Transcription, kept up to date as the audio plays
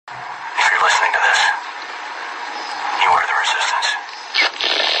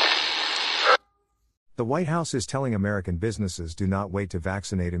The White House is telling American businesses do not wait to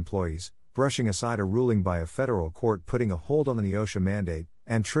vaccinate employees, brushing aside a ruling by a federal court putting a hold on the OSHA mandate,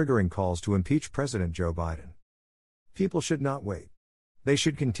 and triggering calls to impeach President Joe Biden. People should not wait. They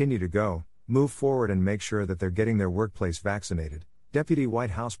should continue to go, move forward and make sure that they're getting their workplace vaccinated, Deputy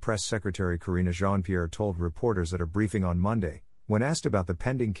White House Press Secretary Karine Jean-Pierre told reporters at a briefing on Monday, when asked about the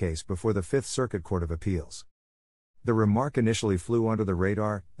pending case before the Fifth Circuit Court of Appeals. The remark initially flew under the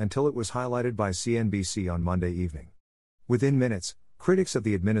radar, until it was highlighted by CNBC on Monday evening. Within minutes, critics of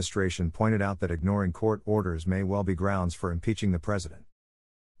the administration pointed out that ignoring court orders may well be grounds for impeaching the president.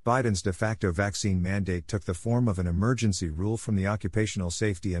 Biden's de facto vaccine mandate took the form of an emergency rule from the Occupational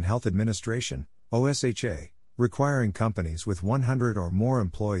Safety and Health Administration, OSHA, requiring companies with 100 or more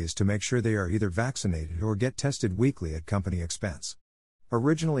employees to make sure they are either vaccinated or get tested weekly at company expense.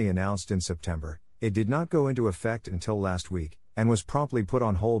 Originally announced in September, it did not go into effect until last week, and was promptly put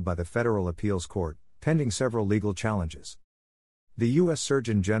on hold by the Federal Appeals Court, pending several legal challenges. The U.S.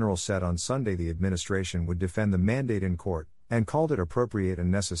 Surgeon General said on Sunday the administration would defend the mandate in court, and called it appropriate and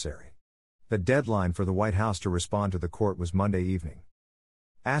necessary. The deadline for the White House to respond to the court was Monday evening.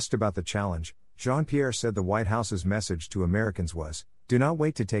 Asked about the challenge, Jean-Pierre said the White House's message to Americans was, "Do not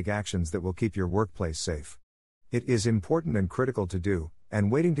wait to take actions that will keep your workplace safe. It is important and critical to do, and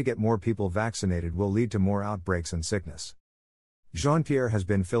waiting to get more people vaccinated will lead to more outbreaks and sickness." Jean-Pierre has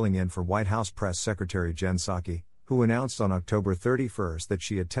been filling in for White House Press Secretary Jen Psaki, who announced on October 31 that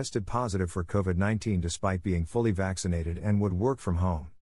she had tested positive for COVID-19 despite being fully vaccinated and would work from home.